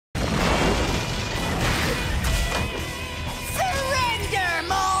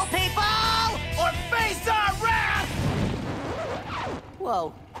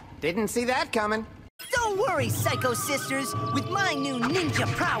Whoa, didn't see that coming. Don't worry, Psycho Sisters. With my new ninja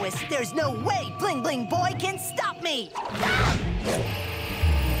prowess, there's no way Bling Bling Boy can stop me!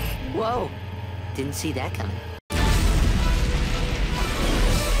 Whoa, didn't see that coming.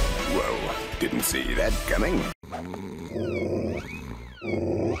 Whoa, didn't see that coming.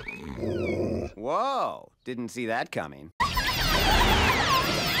 Whoa, didn't see that coming.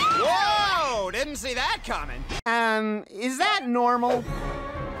 Whoa, didn't see that coming. Is that normal?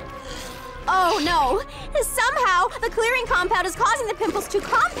 Oh no! Somehow, the clearing compound is causing the pimples to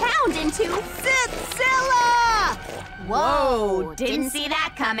compound into... Zilla! Whoa! Didn't see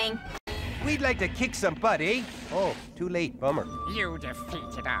that coming. We'd like to kick some butt, eh? Oh, too late, bummer. You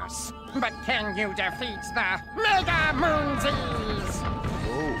defeated us, but can you defeat the Mega Moonsies?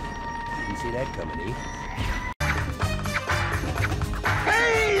 Oh, didn't see that coming, eh?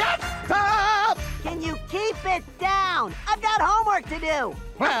 Hey, stop! Can you keep it down? I've got homework to do.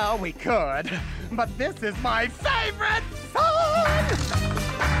 Well, we could, but this is my favorite song!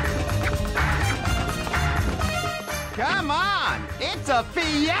 Come on, it's a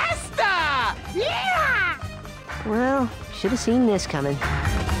fiesta! Yeah! Well, should have seen this coming.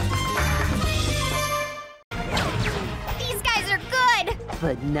 These guys are good!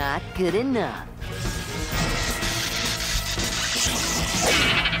 But not good enough.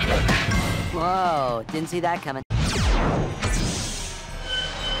 Whoa, didn't see that coming.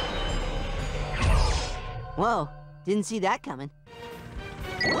 Whoa, didn't see that coming.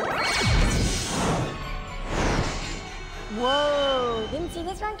 Whoa! Didn't see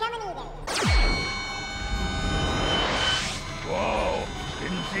this one coming either. Whoa,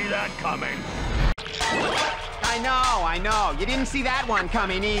 didn't see that coming. I know. You didn't see that one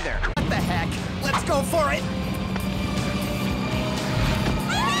coming either. What the heck? Let's go for it.